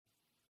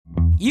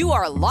You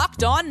are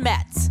Locked On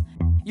Mets,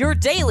 your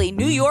daily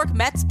New York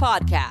Mets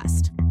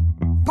podcast.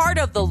 Part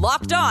of the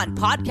Locked On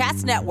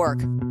Podcast Network,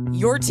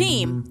 your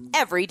team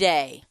every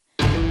day.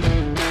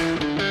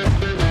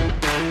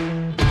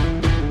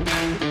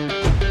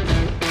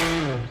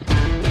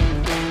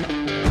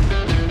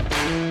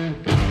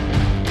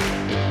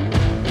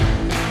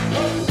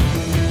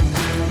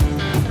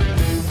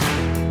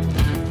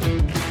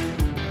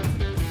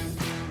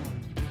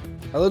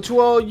 Hello to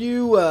all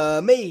you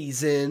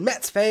amazing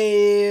Mets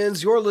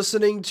fans. You're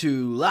listening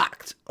to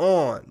Locked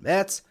On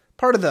Mets,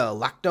 part of the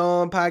Locked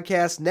On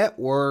Podcast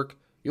Network,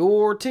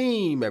 your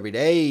team every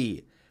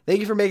day. Thank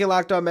you for making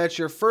Locked On Mets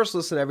your first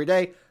listen every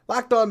day.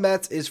 Locked On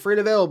Mets is free and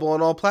available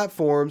on all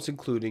platforms,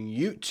 including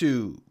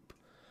YouTube.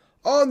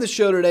 On the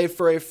show today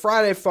for a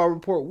Friday Farm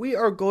Report, we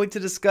are going to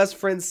discuss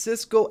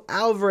Francisco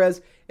Alvarez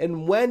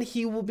and when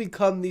he will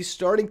become the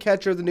starting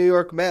catcher of the New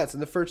York Mets. In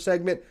the first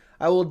segment,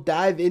 I will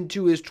dive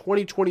into his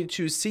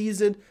 2022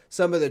 season,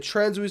 some of the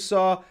trends we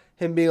saw,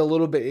 him being a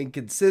little bit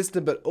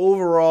inconsistent, but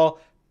overall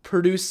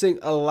producing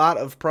a lot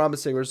of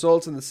promising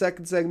results. In the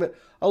second segment,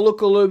 I'll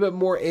look a little bit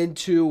more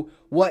into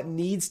what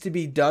needs to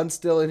be done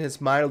still in his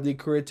minor league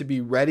career to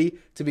be ready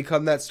to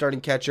become that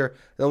starting catcher.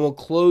 Then we'll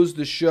close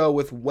the show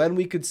with when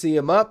we could see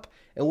him up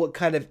and what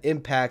kind of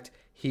impact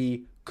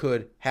he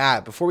could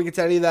have. Before we get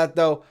to any of that,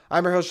 though,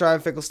 I'm your host,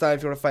 Ryan Finkelstein.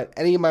 If you want to find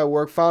any of my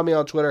work, follow me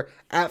on Twitter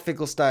at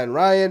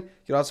FinkelsteinRyan. You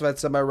can also find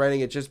some of my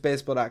writing at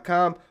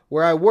JustBaseball.com,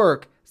 where I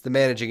work as the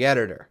managing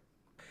editor.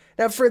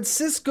 Now,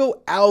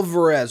 Francisco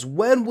Alvarez,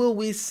 when will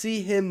we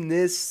see him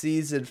this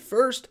season?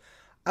 First,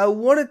 I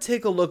want to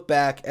take a look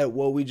back at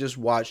what we just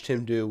watched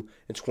him do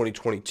in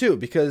 2022,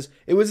 because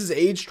it was his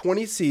age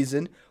 20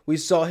 season. We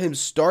saw him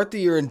start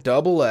the year in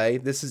Double-A.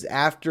 This is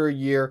after a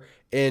year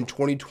in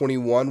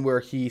 2021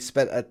 where he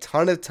spent a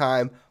ton of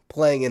time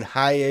playing in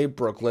High A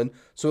Brooklyn.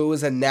 So it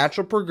was a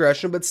natural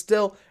progression, but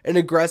still an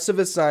aggressive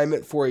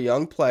assignment for a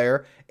young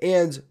player.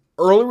 And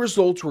early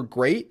results were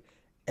great,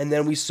 and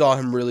then we saw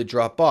him really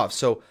drop off.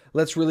 So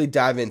let's really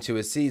dive into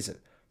his season.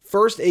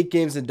 First 8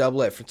 games in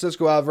Double-A,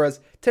 Francisco Alvarez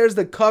tears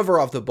the cover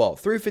off the ball.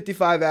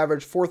 .355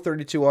 average,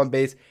 .432 on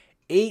base,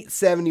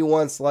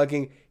 .871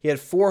 slugging. He had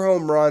 4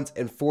 home runs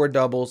and 4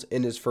 doubles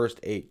in his first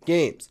 8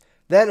 games.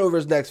 Then over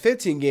his next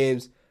 15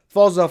 games,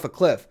 falls off a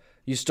cliff.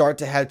 You start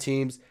to have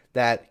teams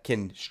that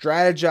can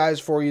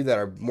strategize for you, that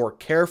are more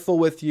careful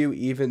with you,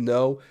 even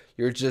though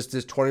you're just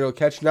this 20-year-old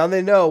catcher. Now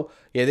they know,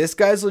 yeah, this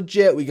guy's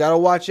legit. We got to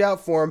watch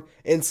out for him.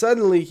 And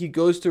suddenly he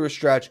goes through a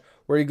stretch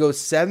where he goes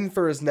 7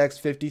 for his next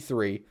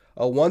 53,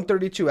 a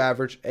 .132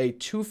 average, a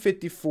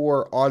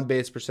 .254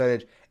 on-base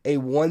percentage, a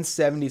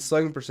 .170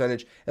 slugging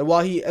percentage. And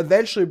while he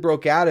eventually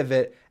broke out of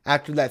it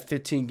after that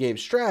 15-game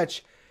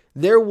stretch,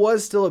 there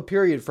was still a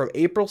period from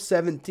April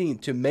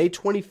 17th to May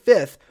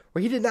 25th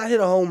where he did not hit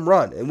a home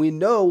run. And we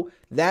know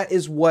that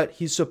is what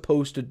he's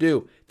supposed to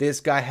do. This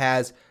guy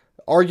has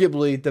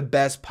arguably the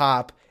best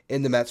pop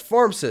in the Mets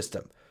farm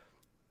system.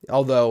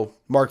 Although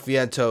Mark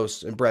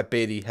Vientos and Brett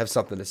Beatty have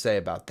something to say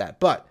about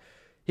that. But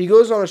he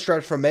goes on a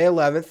stretch from May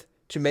 11th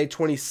to May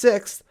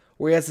 26th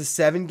where he has a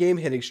 7-game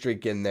hitting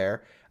streak in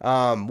there.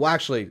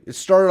 It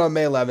started on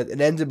May 11th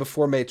and ended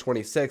before May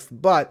 26th,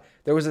 but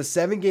there was a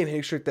 7-game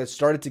hitting streak that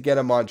started to get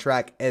him on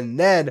track. And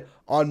then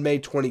on May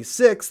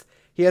 26th,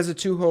 he has a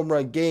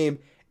 2-home-run game,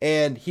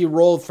 and he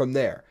rolled from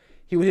there.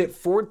 He would hit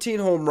 14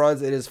 home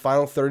runs in his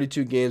final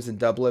 32 games in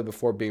Double-A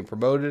before being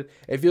promoted.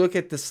 If you look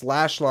at the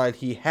slash line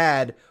he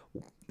had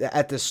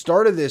at the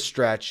start of this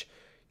stretch,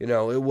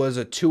 it was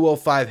a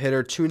 .205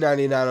 hitter,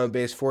 .299 on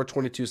base,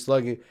 .422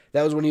 slugging.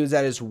 That was when he was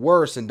at his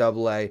worst in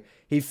Double-A.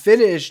 He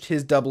finished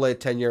his Double-A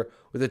tenure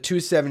with a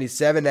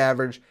 .277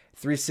 average,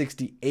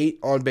 .368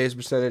 on base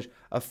percentage,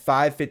 a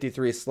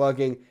 .553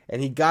 slugging,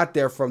 and he got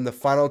there from the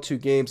final 2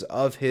 games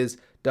of his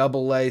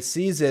Double-A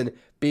season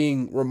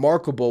being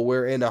remarkable,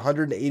 where in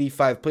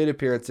 185 plate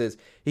appearances,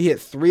 he hit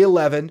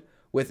 .311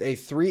 with a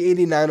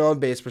 .389 on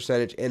base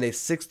percentage and a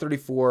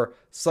 .634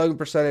 slugging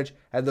percentage,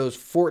 had those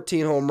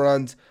 14 home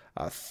runs,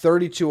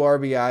 32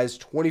 RBIs,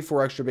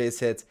 24 extra base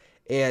hits,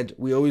 and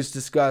we always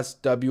discuss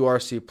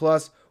WRC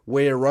plus,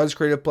 weighted runs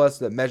created plus,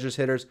 that measures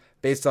hitters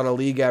based on a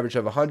league average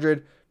of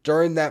 100.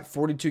 During that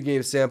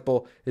 42-game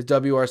sample, his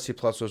WRC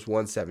plus was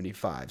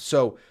 175.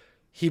 So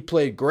he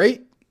played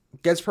great,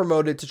 gets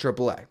promoted to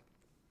AAA.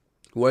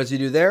 What does he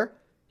do there?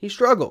 He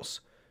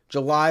struggles.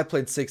 July,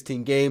 played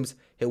 16 games,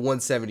 hit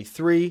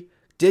 173,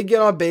 did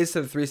get on base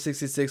at a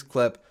 .366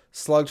 clip,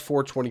 slugged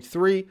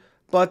 .423,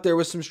 but there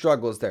was some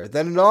struggles there.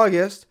 Then in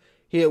August,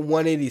 he hit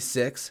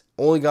 186,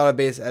 only got on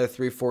base at a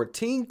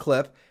 .314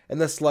 clip, and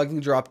the slugging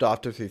dropped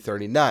off to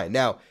 .339.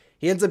 Now,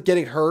 he ends up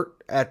getting hurt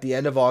at the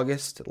end of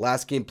August.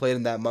 Last game played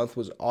in that month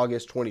was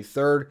August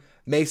 23rd.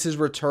 Makes his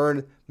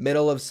return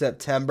middle of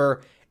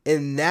September,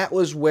 and that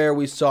was where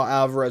we saw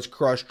Alvarez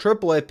crush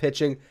AAA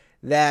pitching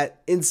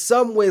that in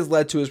some ways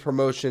led to his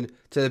promotion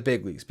to the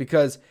big leagues,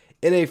 because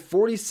in a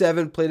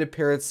 47 plate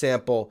appearance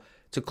sample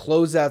to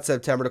close out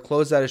September, to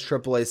close out his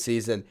AAA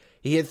season,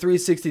 he hit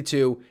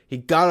 .362. He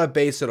got on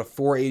base at a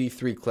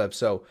 .483 clip,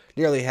 so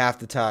nearly half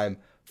the time.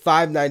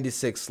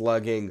 .596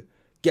 slugging,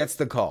 gets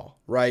the call,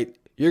 right?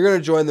 You're going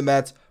to join the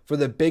Mets for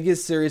the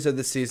biggest series of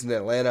the season in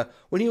Atlanta,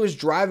 when he was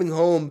driving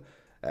home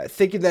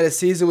thinking that his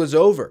season was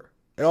over.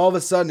 And all of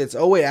a sudden it's,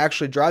 oh wait,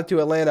 actually drive to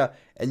Atlanta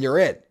and you're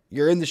in.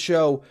 You're in the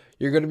show.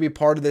 You're going to be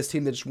part of this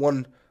team that just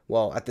won,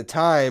 well, at the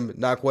time,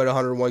 not quite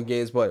 101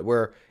 games, but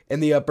we're in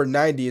the upper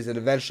 90s and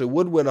eventually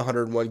would win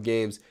 101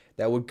 games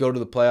that would go to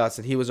the playoffs,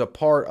 and he was a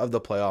part of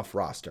the playoff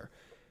roster.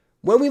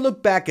 When we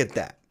look back at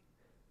that,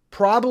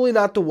 probably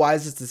not the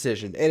wisest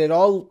decision, and it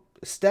all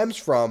stems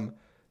from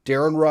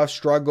Darren Ruff's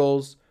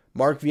struggles,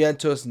 Mark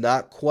Vientos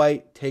not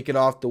quite taken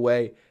off the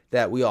way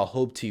that we all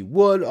hoped he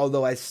would,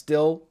 although I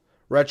still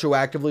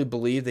retroactively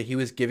believe that he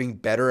was giving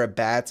better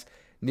at-bats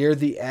near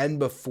the end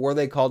before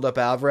they called up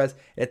Alvarez.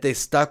 If they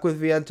stuck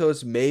with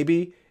Vientos,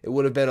 maybe it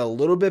would have been a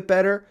little bit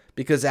better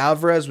because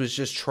Alvarez was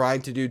just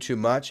trying to do too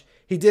much.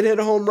 He did hit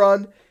a home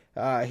run.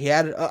 He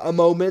had a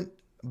moment,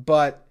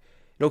 but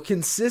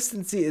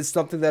consistency is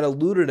something that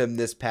eluded him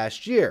this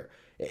past year.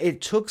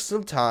 It took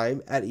some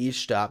time at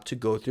each stop to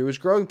go through his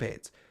growing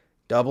pains.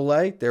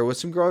 AA, there was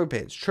some growing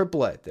pains.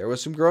 AAA, there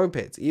was some growing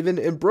pains. Even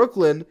in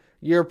Brooklyn,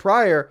 year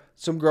prior,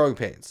 some growing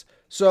pains.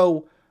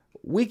 So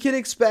we can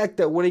expect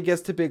that when he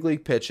gets to big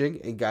league pitching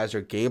and guys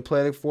are game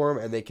planning for him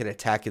and they can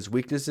attack his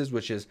weaknesses,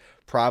 which is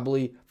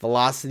probably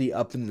velocity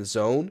up in the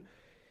zone,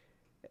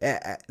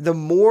 the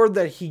more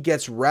that he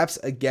gets reps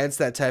against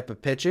that type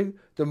of pitching,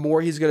 the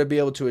more he's going to be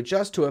able to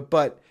adjust to it.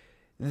 But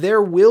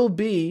there will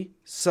be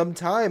some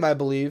time, I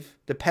believe,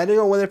 depending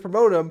on when they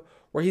promote him,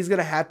 where he's going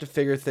to have to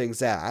figure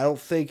things out. I don't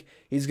think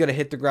he's going to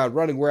hit the ground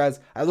running.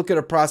 Whereas I look at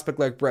a prospect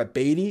like Brett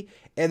Baty,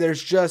 and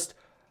there's just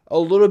a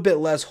little bit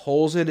less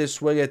holes in his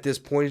swing at this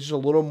point. He's just a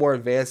little more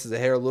advanced as a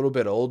hitter, a little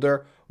bit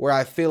older, where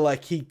I feel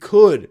like he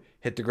could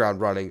hit the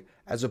ground running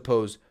as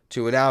opposed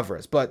to an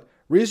Alvarez. But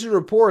recent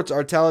reports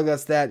are telling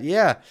us that,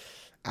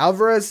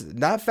 Alvarez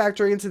not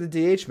factoring into the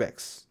DH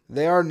mix.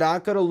 They are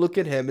not going to look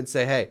at him and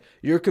say, hey,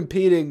 you're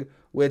competing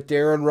with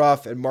Darren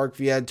Ruff and Mark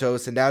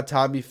Vientos and now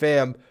Tommy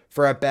Pham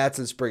for at-bats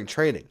in spring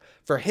training.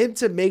 For him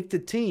to make the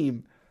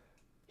team,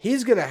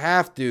 he's going to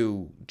have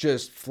to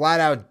just flat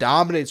out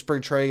dominate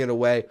spring training in a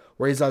way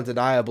where he's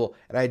undeniable,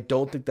 and I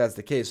don't think that's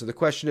the case. So the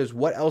question is,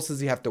 what else does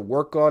he have to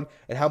work on,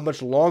 and how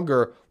much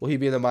longer will he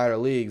be in the minor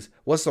leagues?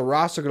 What's the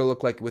roster going to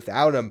look like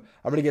without him?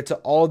 I'm going to get to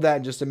all of that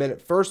in just a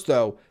minute. First,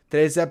 though,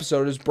 today's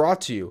episode is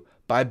brought to you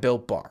by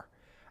Built Bar.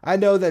 I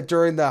know that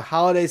during the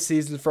holiday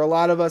season, for a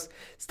lot of us,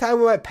 it's time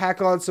we might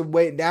pack on some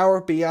weight. Now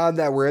we're beyond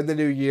that. We're in the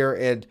new year,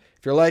 and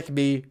if you're like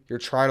me, you're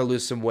trying to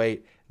lose some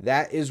weight.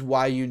 That is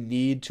why you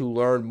need to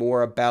learn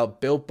more about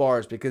Built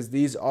Bars, because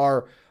these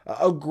are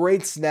a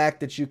great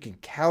snack that you can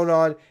count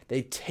on.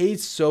 They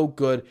taste so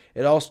good.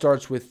 It all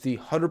starts with the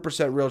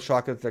 100% real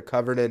chocolate they're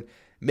covered in.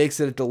 Makes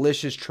it a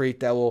delicious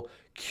treat that will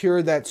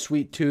cure that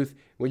sweet tooth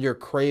when you're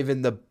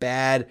craving the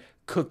bad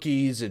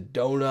cookies and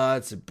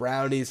donuts and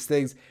brownies,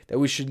 things that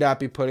we should not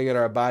be putting in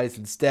our bodies.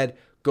 Instead,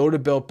 go to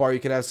Built Bar.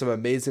 You can have some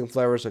amazing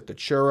flavors like the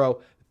churro,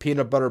 the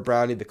peanut butter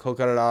brownie, the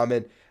coconut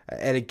almond.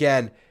 And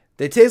again,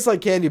 they taste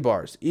like candy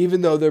bars,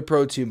 even though they're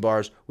protein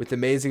bars with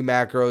amazing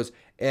macros.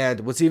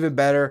 And what's even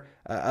better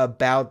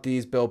about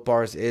these Built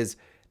Bars is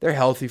they're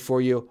healthy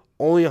for you.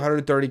 Only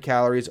 130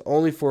 calories,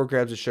 only 4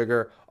 grams of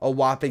sugar, a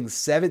whopping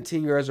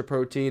 17 grams of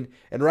protein.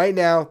 And right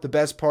now, the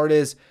best part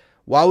is,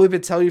 while we've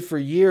been telling you for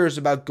years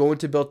about going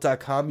to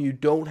Built.com, you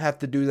don't have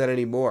to do that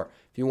anymore.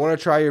 If you want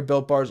to try your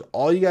Built Bars,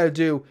 all you got to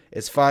do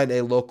is find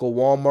a local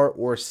Walmart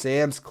or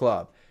Sam's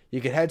Club.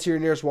 You can head to your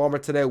nearest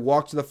Walmart today,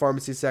 walk to the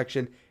pharmacy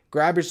section,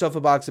 grab yourself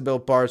a box of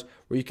Built Bars,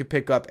 where you can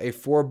pick up a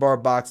 4-bar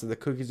box of the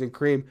cookies and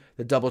cream,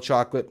 the double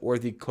chocolate, or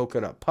the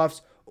coconut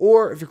puffs.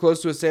 Or if you're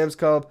close to a Sam's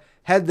Club,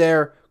 head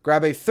there,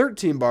 grab a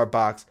 13-bar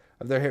box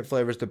of their hit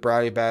flavors, the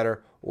brownie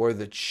batter or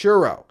the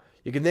churro.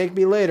 You can thank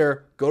me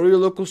later. Go to your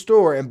local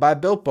store and buy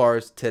Built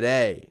Bars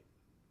today.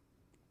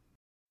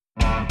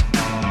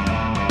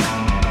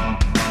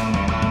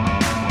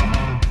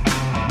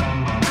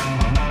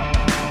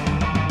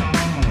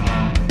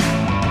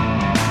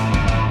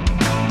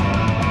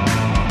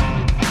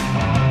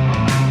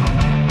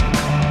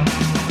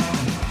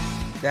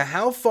 Now,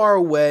 how far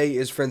away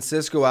is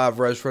Francisco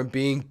Alvarez from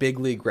being big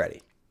league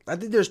ready? I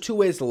think there's two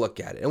ways to look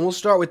at it, and we'll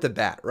start with the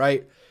bat,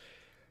 right?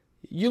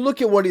 You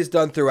look at what he's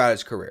done throughout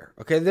his career,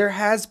 okay? There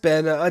has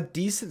been a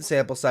decent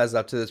sample size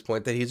up to this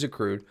point that he's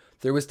accrued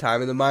through his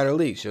time in the minor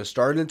leagues.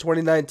 Started in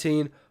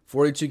 2019,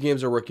 42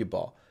 games of rookie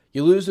ball.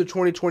 You lose the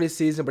 2020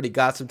 season, but he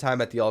got some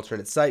time at the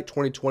alternate site.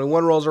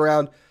 2021 rolls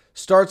around,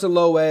 starts at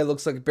low A,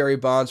 looks like Barry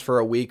Bonds for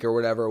a week or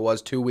whatever it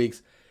was, 2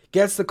 weeks.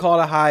 Gets the call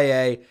to high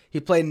A. He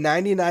played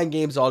 99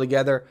 games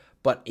altogether,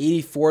 but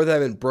 84 of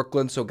them in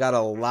Brooklyn, so got a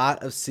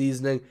lot of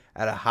seasoning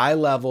at a high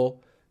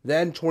level.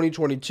 Then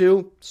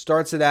 2022,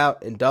 starts it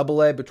out in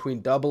AA, between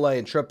AA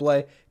and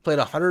AAA. Played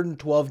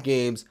 112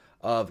 games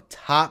of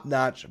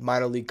top-notch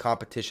minor league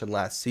competition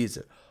last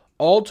season.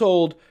 All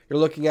told, you're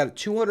looking at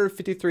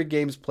 253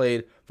 games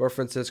played for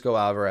Francisco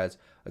Alvarez,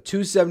 a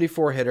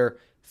 274 hitter,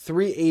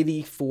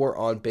 384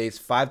 on base,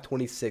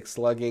 526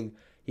 slugging.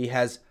 He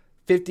has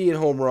 58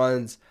 home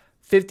runs,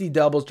 50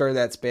 doubles during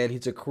that span.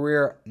 He's a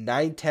career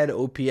 910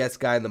 OPS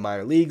guy in the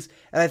minor leagues.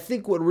 And I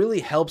think what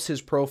really helps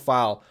his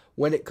profile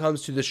when it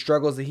comes to the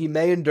struggles that he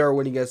may endure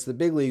when he gets to the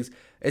big leagues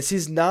is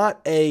he's not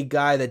a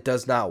guy that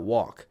does not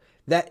walk.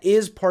 That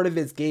is part of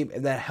his game,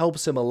 and that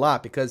helps him a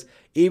lot because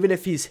even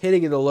if he's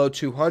hitting in the low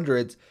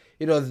 200s,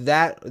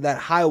 that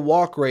high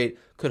walk rate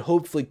could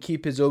hopefully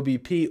keep his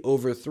OBP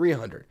over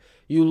 300.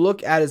 You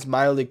look at his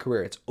minor league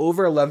career, it's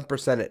over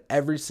 11% at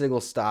every single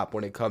stop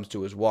when it comes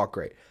to his walk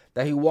rate.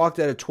 Now, he walked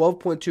at a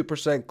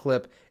 12.2%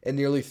 clip in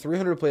nearly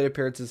 300 plate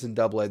appearances in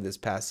AA this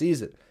past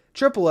season.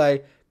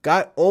 AAA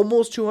got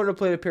almost 200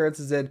 plate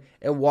appearances in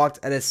and walked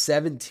at a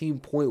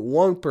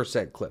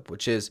 17.1% clip,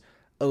 which is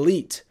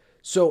elite.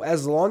 So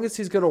as long as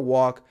he's going to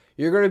walk,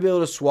 you're going to be able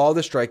to swallow the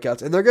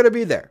strikeouts, and they're going to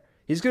be there.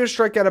 He's going to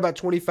strike out about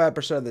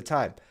 25% of the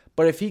time.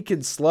 But if he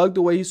can slug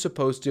the way he's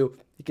supposed to,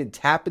 he can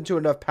tap into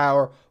enough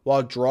power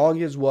while drawing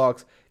his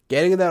walks,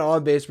 getting in that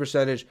on-base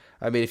percentage.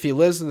 I mean, if he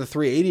lives in the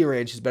 380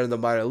 range, he's been in the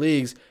minor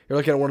leagues, you're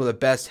looking at one of the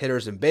best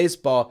hitters in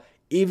baseball.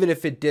 Even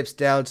if it dips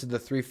down to the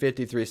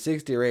 350,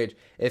 360 range,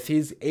 if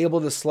he's able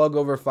to slug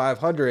over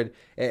 500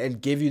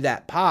 and give you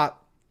that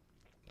pop,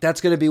 that's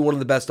going to be one of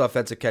the best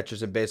offensive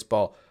catchers in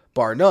baseball,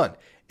 bar none.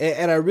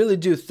 And I really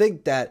do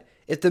think that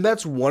if the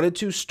Mets wanted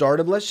to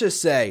start him, let's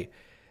just say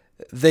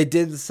they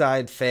didn't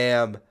sign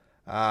Pham,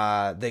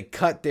 they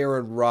cut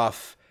Darren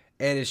Ruff,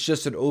 and it's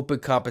just an open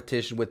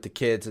competition with the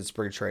kids in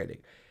spring training.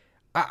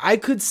 I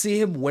could see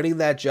him winning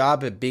that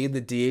job and being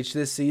the DH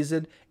this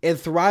season and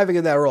thriving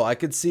in that role. I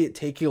could see it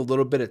taking a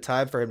little bit of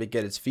time for him to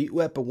get his feet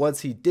wet, but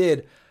once he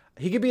did,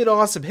 he could be an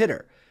awesome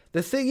hitter.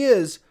 The thing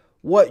is,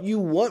 what you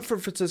want from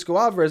Francisco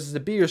Alvarez is to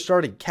be your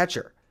starting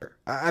catcher.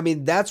 I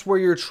mean, that's where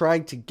you're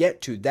trying to get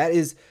to. That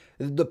is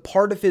the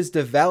part of his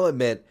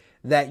development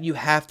that you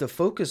have to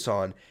focus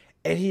on,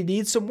 and he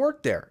needs some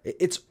work there.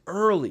 It's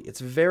early. It's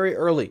very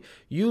early.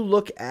 You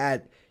look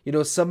at,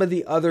 some of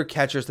the other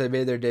catchers that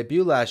made their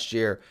debut last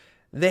year,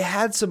 they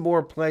had some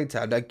more playing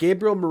time. Now,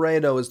 Gabriel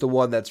Moreno is the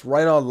one that's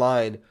right on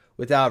line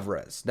with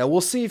Alvarez. Now,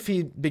 we'll see if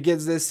he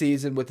begins this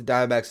season with the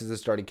Diamondbacks as a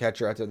starting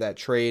catcher after that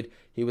trade.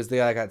 He was the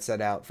guy that got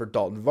sent out for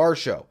Dalton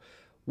Varsho.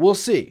 We'll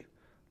see.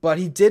 But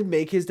he did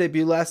make his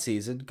debut last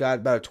season, got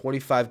about a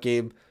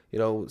 25-game,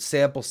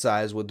 sample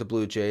size with the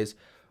Blue Jays.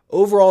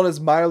 Overall in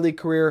his minor league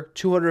career,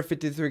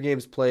 253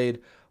 games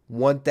played,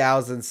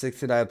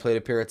 1,069 plate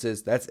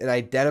appearances. That's an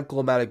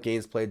identical amount of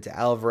games played to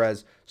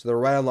Alvarez, so they're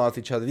right along with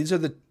each other. These are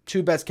the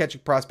two best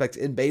catching prospects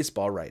in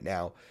baseball right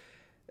now.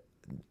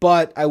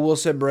 But I will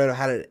say Moreno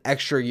had an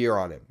extra year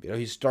on him.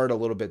 He started a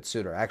little bit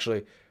sooner.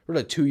 Actually,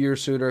 really 2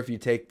 years sooner if you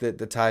take the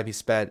time he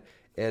spent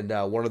in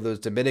one of those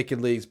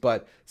Dominican leagues.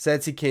 But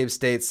since he came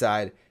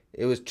stateside,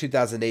 it was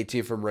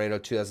 2018 for Moreno,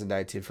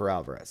 2019 for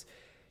Alvarez.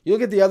 You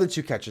look at the other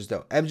two catchers,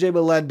 though, MJ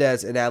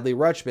Melendez and Adley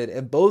Rutschman,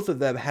 and both of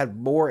them had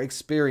more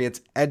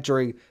experience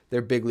entering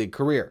their big league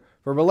career.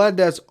 For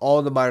Melendez, all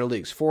in the minor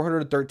leagues,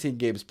 413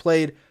 games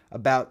played,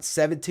 about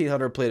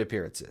 1,700 plate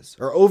appearances,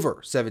 or over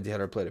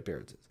 1,700 plate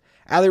appearances.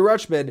 Adley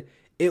Rutschman,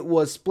 it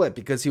was split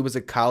because he was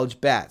a college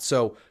bat.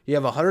 So you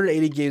have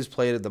 180 games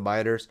played in the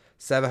minors,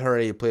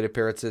 780 plate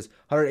appearances,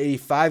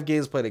 185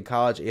 games played in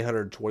college,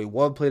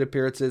 821 plate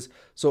appearances.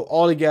 So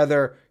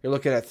altogether, you're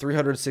looking at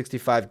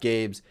 365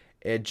 games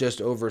and just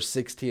over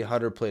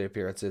 1,600 plate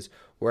appearances.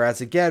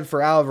 Whereas again,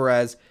 for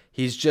Alvarez,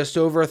 he's just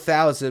over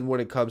 1,000 when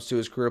it comes to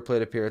his career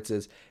plate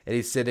appearances, and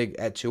he's sitting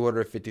at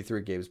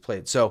 253 games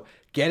played. So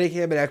getting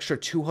him an extra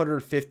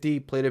 250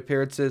 plate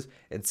appearances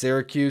in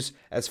Syracuse,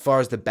 as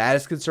far as the bat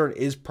is concerned,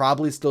 is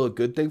probably still a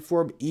good thing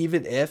for him,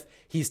 even if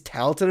he's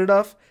talented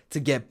enough to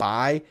get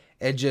by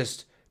and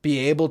just be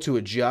able to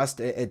adjust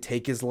and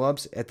take his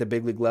lumps at the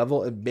big league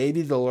level. And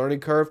maybe the learning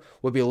curve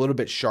would be a little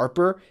bit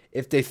sharper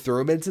if they threw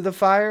him into the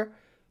fire.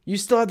 You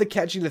still have the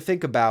catching to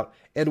think about,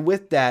 and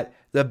with that,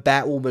 the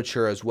bat will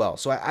mature as well.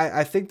 So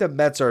I think the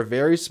Mets are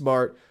very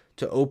smart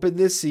to open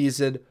this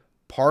season,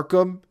 park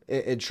him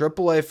in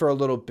AAA for a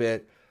little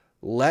bit,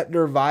 let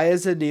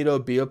Narvaez and Nido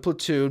be a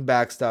platoon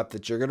backstop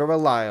that you're going to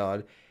rely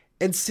on,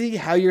 and see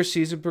how your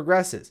season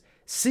progresses.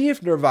 See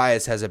if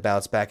Narvaez has a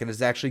bounce back and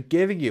is actually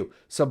giving you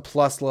some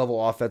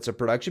plus-level offensive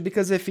production,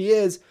 because if he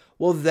is,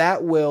 well,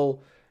 that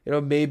will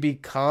maybe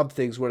calm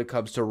things when it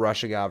comes to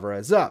rushing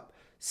Alvarez up.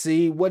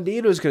 See what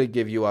Nido's going to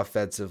give you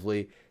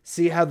offensively.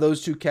 See how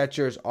those two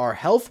catchers are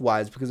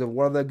health-wise, because if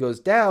one of them goes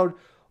down,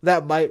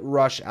 that might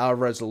rush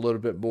Alvarez a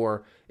little bit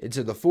more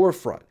into the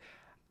forefront.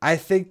 I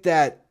think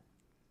that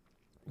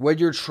when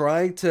you're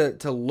trying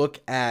to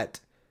look at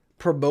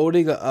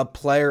promoting a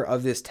player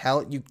of this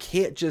talent, you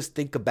can't just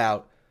think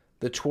about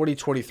the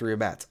 2023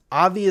 Mets.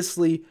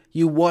 Obviously,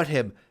 you want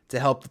him to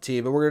help the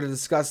team, and we're going to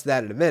discuss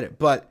that in a minute,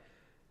 but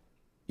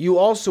you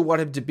also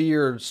want him to be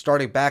your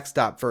starting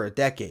backstop for a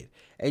decade.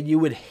 And you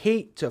would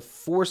hate to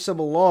force him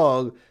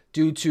along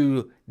due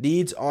to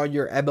needs on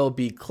your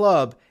MLB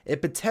club and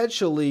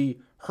potentially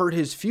hurt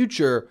his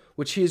future,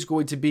 which he is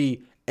going to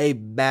be a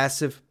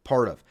massive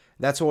part of.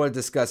 That's what I want to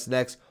discuss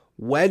next.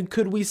 When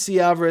could we see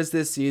Alvarez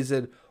this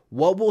season?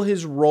 What will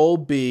his role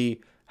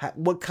be?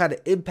 What kind of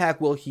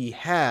impact will he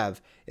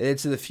have? And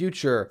into the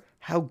future,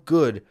 How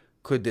good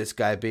could this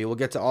guy be? We'll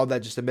get to all that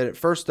in just a minute.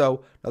 First,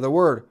 though, another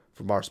word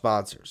from our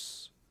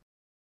sponsors.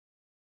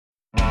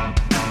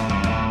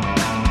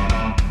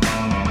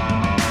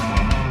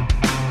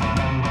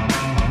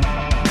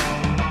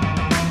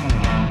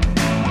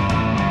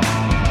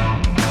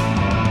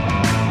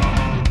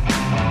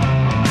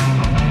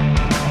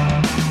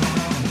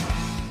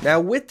 Now,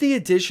 with the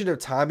addition of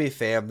Tommy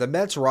Pham, the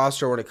Mets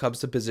roster when it comes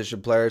to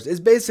position players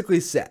is basically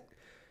set.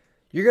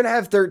 You're going to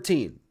have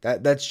 13.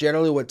 That's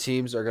generally what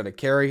teams are going to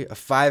carry, a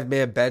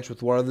 5-man bench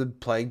with one of them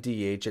playing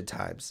DH at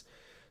times.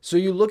 So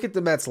you look at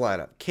the Mets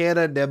lineup.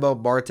 Canha, Nimmo,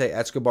 Marte,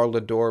 Escobar,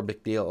 Lindor,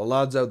 McNeil,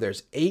 Alonso.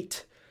 There's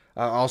 8.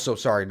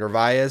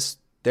 Narvaez.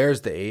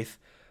 There's the 8th.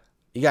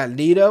 You got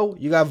Nido,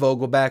 you got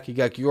Vogelback, you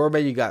got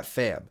Guillorme, you got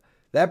Pham.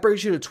 That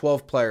brings you to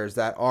 12 players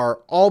that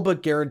are all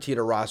but guaranteed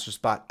a roster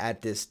spot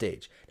at this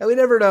stage. Now, we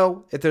never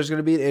know if there's going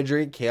to be an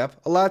injury in camp.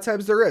 A lot of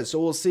times there is, so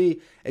we'll see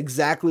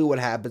exactly what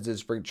happens in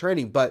spring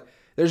training. But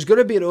there's going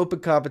to be an open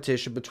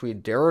competition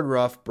between Darren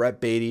Ruff,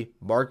 Brett Baty,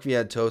 Mark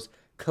Vientos,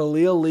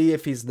 Khalil Lee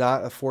if he's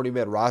not a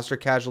 40-man roster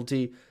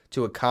casualty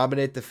to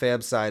accommodate the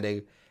Pham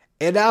signing,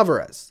 and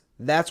Alvarez.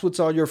 That's what's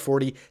on your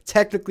 40.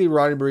 Technically,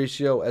 Ronnie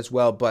Mauricio as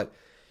well, but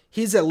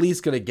he's at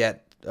least going to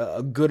get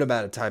a good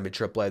amount of time in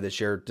AAA this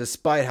year,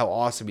 despite how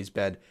awesome he's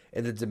been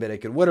in the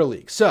Dominican Winter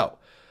League. So,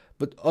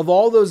 but of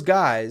all those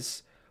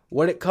guys,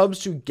 when it comes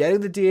to getting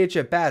the DH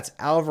at bats,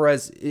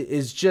 Alvarez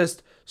is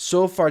just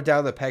so far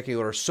down the pecking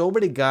order. So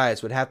many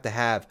guys would have to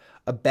have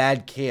a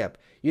bad camp.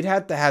 You'd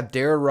have to have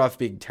Darren Ruff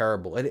being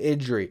terrible, an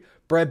injury,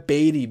 Brett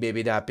Baty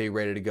maybe not being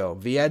ready to go,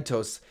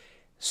 Vientos.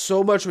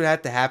 So much would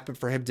have to happen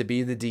for him to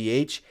be in the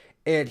DH,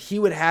 and he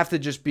would have to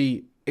just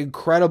be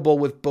incredible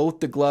with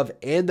both the glove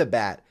and the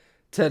bat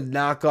to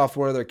knock off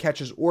one of their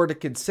catchers or to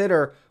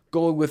consider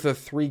going with a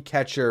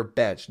 3-catcher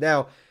bench.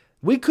 Now,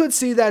 we could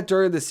see that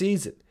during the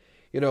season.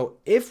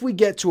 If we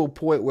get to a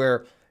point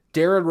where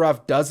Darren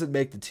Ruff doesn't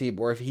make the team,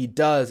 or if he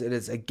does, and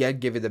it's again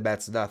giving the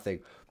Mets nothing,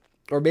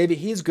 or maybe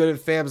he's good and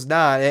Pham's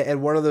not,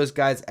 and one of those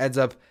guys ends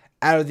up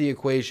out of the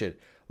equation.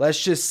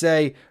 Let's just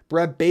say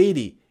Brett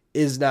Baty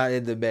is not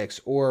in the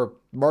mix, or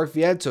Mark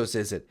Vientos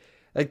isn't.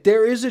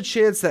 There is a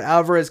chance that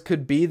Alvarez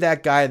could be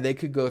that guy and they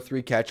could go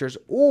 3 catchers,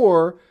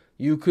 or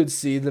you could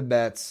see the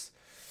Mets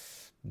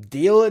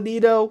deal a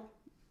Nido,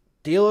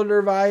 deal a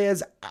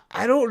Narvaez.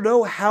 I don't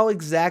know how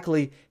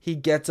exactly he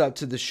gets up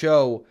to the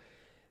show.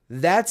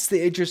 That's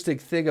the interesting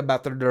thing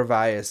about the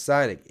Narvaez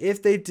signing.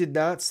 If they did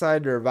not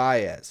sign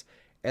Narvaez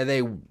and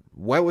they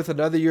went with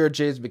another year of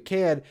James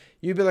McCann,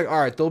 you'd be like,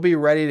 all right, they'll be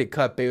ready to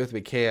cut bait with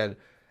McCann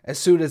as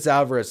soon as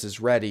Alvarez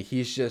is ready.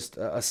 He's just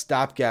a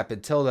stopgap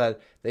until then.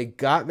 They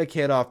got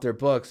McCann off their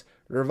books.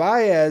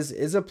 Narvaez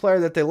is a player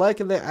that they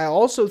like, and I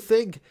also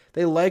think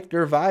they like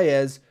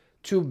Narvaez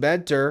to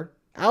mentor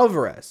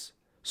Alvarez.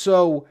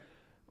 So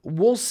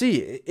we'll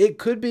see. It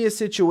could be a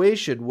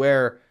situation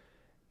where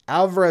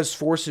Alvarez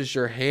forces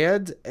your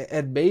hand,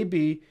 and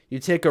maybe you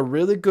take a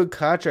really good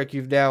contract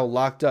you've now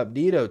locked up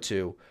Nido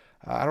to.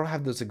 I don't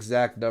have those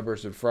exact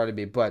numbers in front of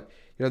me, but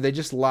they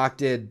just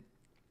locked in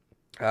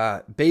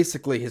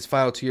basically his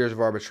final 2 years of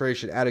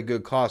arbitration at a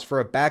good cost for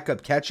a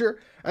backup catcher.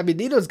 I mean,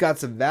 Nido's got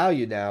some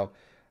value now.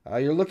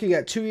 You're looking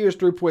at 2 years,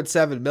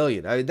 $3.7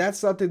 million. I mean, that's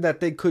something that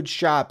they could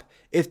shop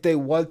if they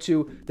want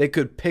to. They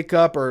could pick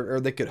up,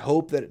 or they could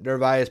hope that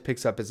Narvaez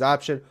picks up his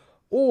option.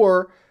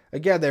 Or,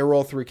 again, they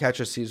roll 3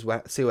 catchers, see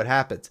what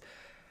happens.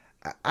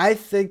 I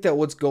think that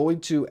what's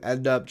going to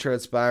end up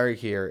transpiring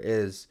here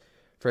is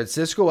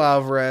Francisco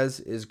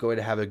Alvarez is going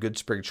to have a good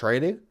spring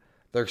training.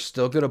 They're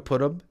still going to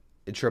put him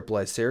in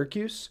AAA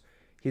Syracuse.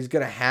 He's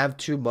going to have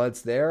 2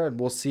 months there, and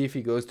we'll see if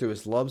he goes through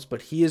his lumps.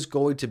 But he is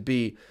going to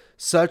be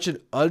such an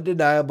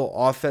undeniable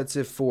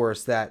offensive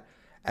force that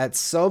at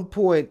some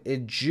point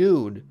in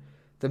June,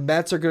 the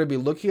Mets are going to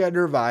be looking at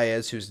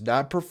Narvaez, who's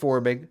not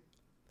performing.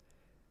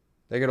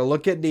 They're going to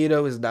look at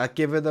Nido, who's not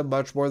giving them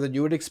much more than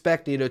you would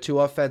expect Nido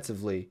to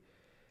offensively.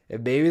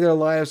 And maybe their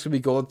lineup's going to be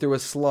going through a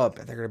slump,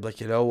 and they're going to be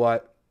like, you know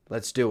what?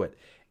 Let's do it.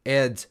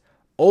 And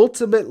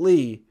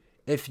ultimately,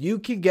 if you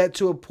can get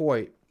to a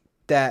point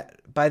that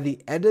by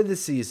the end of the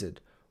season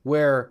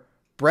where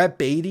Brett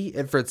Baty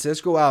and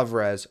Francisco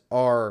Alvarez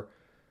are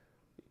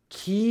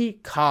key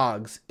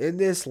cogs in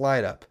this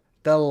lineup,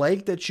 the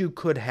length that you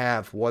could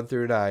have 1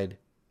 through 9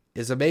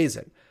 is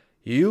amazing.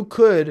 You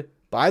could,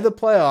 by the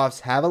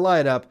playoffs, have a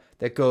lineup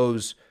that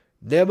goes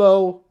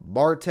Nimmo,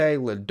 Marte,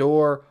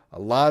 Lindor,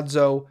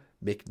 Alonso,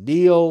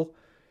 McNeil.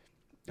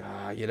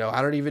 I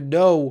don't even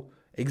know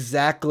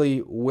exactly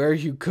where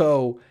you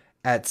go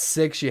at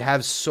 6. You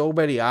have so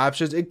many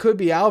options. It could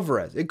be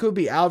Alvarez. It could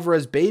be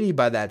Alvarez Baty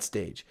by that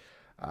stage.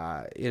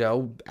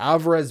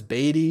 Alvarez,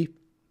 Baty,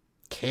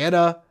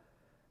 Canha.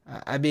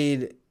 I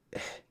mean,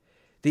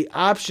 the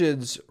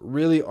options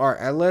really are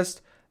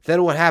endless.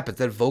 Then what happens?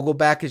 Then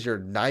Vogelback is your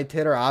 9th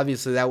hitter.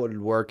 Obviously, that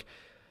wouldn't work.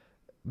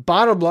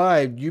 Bottom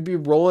line, you'd be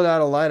rolling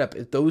out a lineup.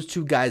 If those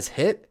 2 guys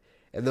hit,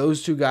 and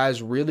those 2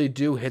 guys really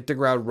do hit the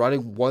ground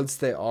running once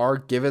they are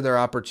given their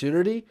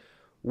opportunity,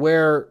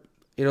 where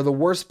the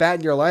worst bat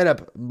in your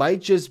lineup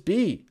might just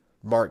be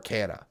Mark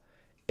Canha.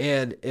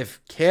 And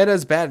if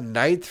Canada's batting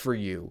ninth for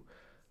you,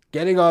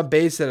 getting on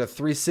base at a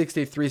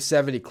 360,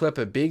 370 clip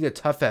and being a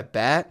tough at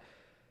bat,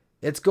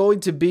 it's going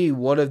to be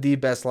one of the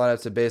best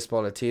lineups in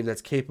baseball on a team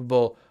that's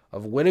capable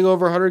of winning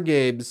over 100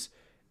 games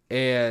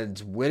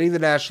and winning the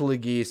National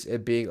League East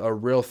and being a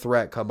real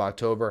threat come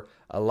October.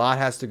 A lot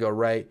has to go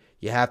right.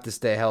 You have to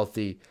stay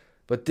healthy.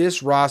 But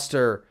this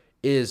roster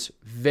is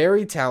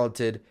very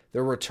talented.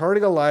 They're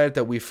returning a lineup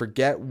that we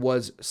forget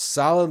was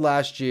solid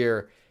last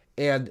year.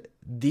 And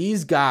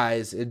these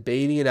guys in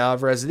Baty and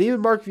Alvarez, and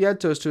even Mark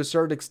Vientos to a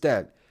certain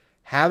extent,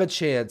 have a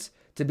chance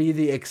to be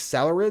the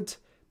accelerant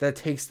that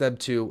takes them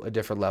to a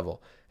different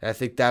level. And I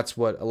think that's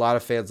what a lot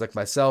of fans like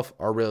myself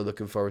are really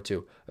looking forward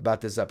to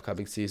about this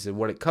upcoming season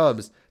when it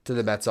comes to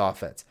the Mets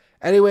offense.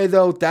 Anyway,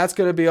 though, that's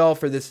going to be all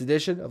for this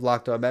edition of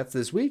Locked On Mets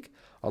this week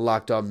on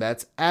Locked On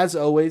Mets. As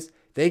always,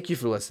 thank you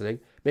for listening.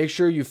 Make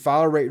sure you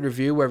follow, rate, and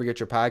review wherever you get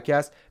your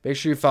podcast. Make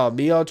sure you follow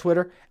me on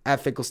Twitter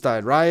at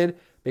FinkelsteinRyan.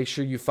 Make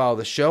sure you follow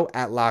the show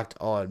at Locked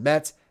On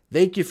Mets.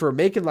 Thank you for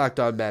making Locked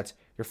On Mets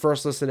your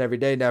first listen every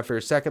day. Now for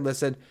your second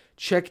listen,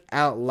 check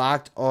out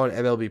Locked On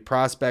MLB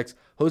Prospects,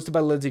 hosted by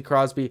Lindsey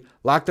Crosby.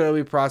 Locked On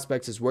MLB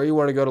Prospects is where you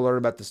want to go to learn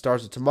about the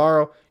stars of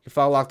tomorrow. You can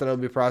follow Locked On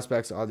MLB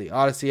Prospects on the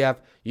Odyssey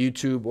app,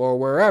 YouTube, or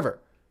wherever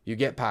you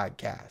get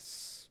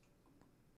podcasts.